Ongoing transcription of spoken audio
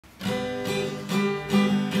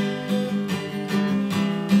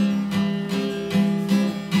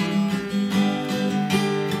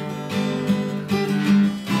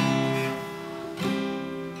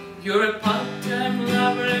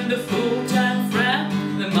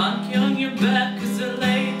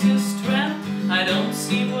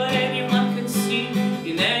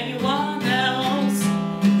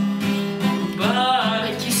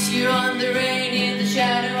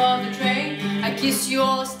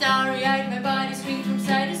starry-eyed, my body swings from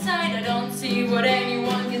side to side. I don't see what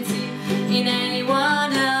anyone can see in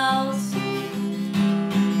anyone else.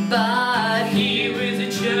 But here is a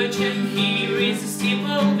church and here is a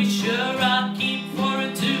steeple. Be sure I'll keep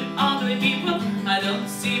forward to other people. I don't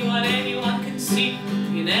see what anyone can see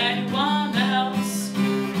in anyone else.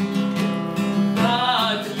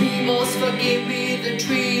 But the peoples forgive me, the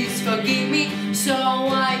trees forgive me, so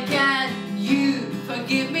why can't you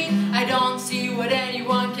forgive me? I don't see what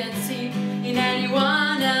anyone can see in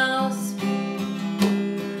anyone else.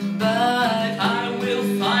 But I will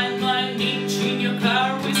find my niche in your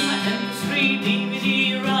car with my MP3,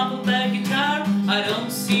 DVD, rumble-back guitar. I don't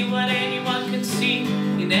see what anyone can see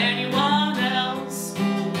in anyone else.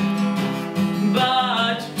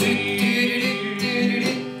 But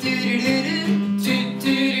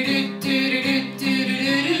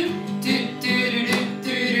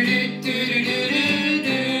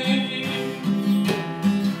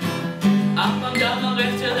up and down,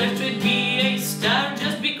 left to left, we'd be a star.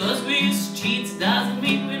 Just because we use cheats doesn't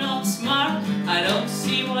mean we're not smart. I don't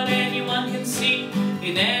see what anyone can see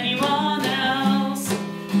in anyone else.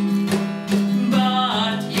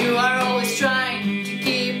 But you are always trying to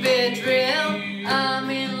keep it real. I'm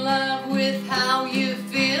in love with how you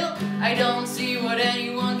feel. I don't see what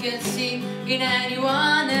anyone can see in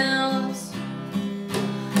anyone else.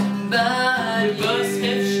 But you both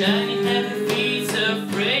have shiny happy feet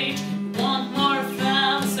of rage. Want more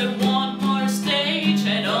fans, I want more stage.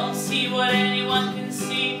 I don't see what anyone can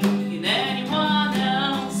see in anyone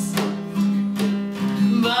else.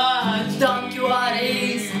 But don't you what it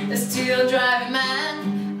is, a still driving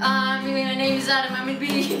man. I'm in my name is Adam, I'm the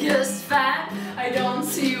biggest fan. I don't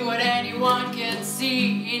see what anyone can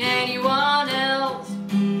see in anyone else.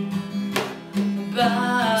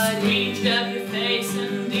 But screech up your face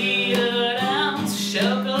and the ounce.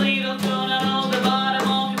 Show a little tone on the bottom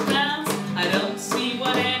of your pants. I don't see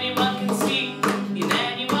what anyone can see in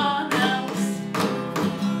anyone else.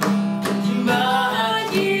 But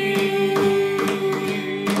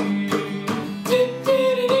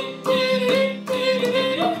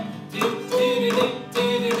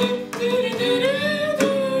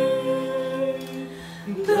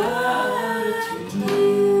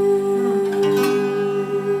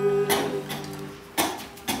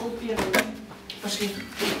Пошли.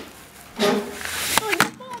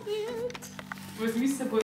 Возьми с собой.